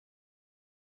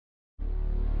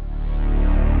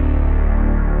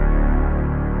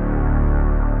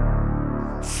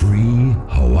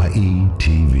Hawaii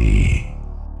TV.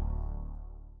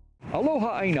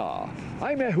 Aloha aina.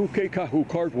 I'm Kahu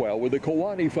Cardwell with the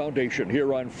Kiwani Foundation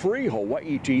here on Free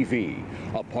Hawaii TV,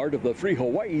 a part of the Free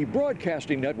Hawaii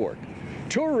Broadcasting Network.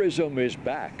 Tourism is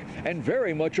back and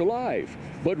very much alive,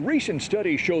 but recent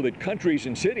studies show that countries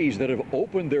and cities that have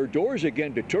opened their doors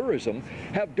again to tourism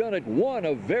have done it one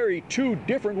of two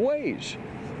different ways.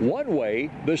 One way,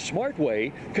 the smart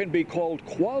way, can be called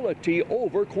quality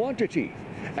over quantity,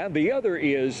 and the other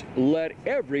is let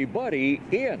everybody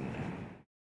in.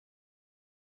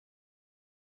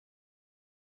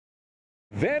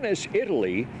 Venice,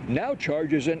 Italy, now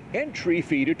charges an entry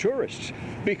fee to tourists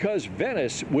because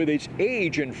Venice, with its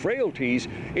age and frailties,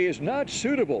 is not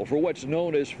suitable for what's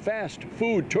known as fast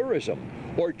food tourism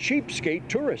or cheapskate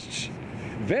tourists.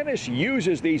 Venice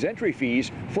uses these entry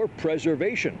fees for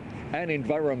preservation and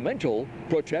environmental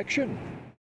protection.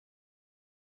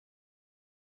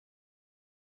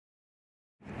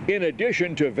 In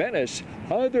addition to Venice,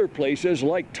 other places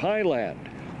like Thailand,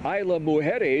 Isla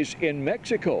Mujeres in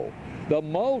Mexico, the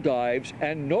Maldives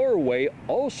and Norway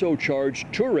also charge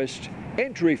tourist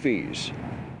entry fees.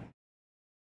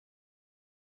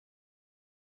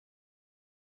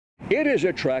 It has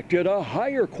attracted a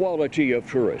higher quality of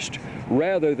tourists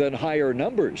rather than higher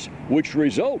numbers, which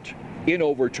result in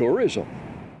over-tourism.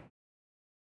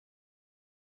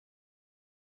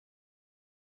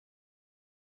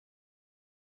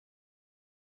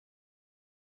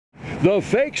 The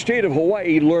fake state of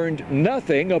Hawaii learned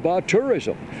nothing about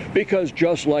tourism because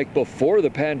just like before the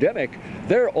pandemic,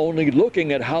 they're only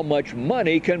looking at how much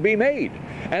money can be made.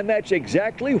 And that's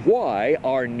exactly why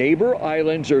our neighbor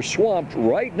islands are swamped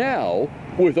right now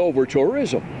with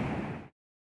over-tourism.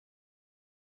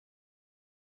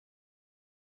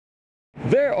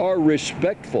 There are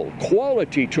respectful,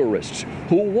 quality tourists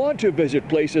who want to visit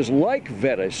places like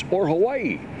Venice or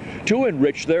Hawaii to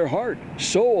enrich their heart,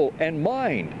 soul, and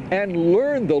mind and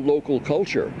learn the local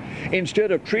culture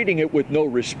instead of treating it with no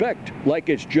respect like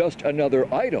it's just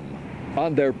another item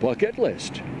on their bucket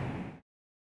list.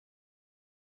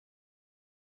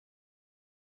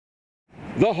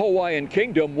 The Hawaiian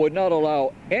Kingdom would not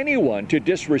allow anyone to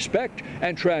disrespect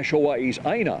and trash Hawaii's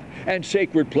aina and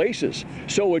sacred places,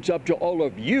 so it's up to all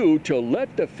of you to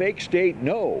let the fake state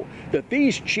know that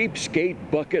these cheapskate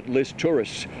bucket list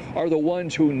tourists are the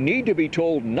ones who need to be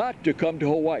told not to come to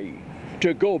Hawaii,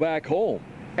 to go back home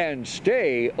and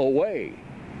stay away.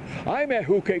 I'm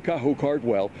Kahu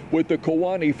Cardwell with the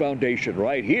Kiwani Foundation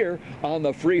right here on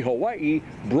the Free Hawaii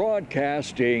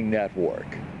Broadcasting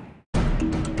Network.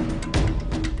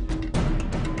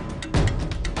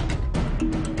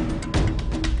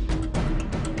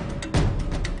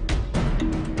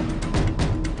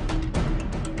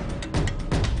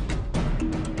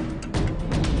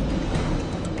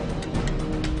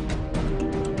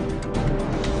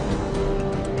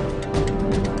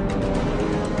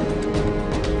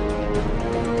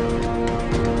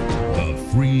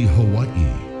 Free Hawaii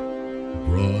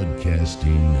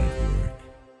Broadcasting Network.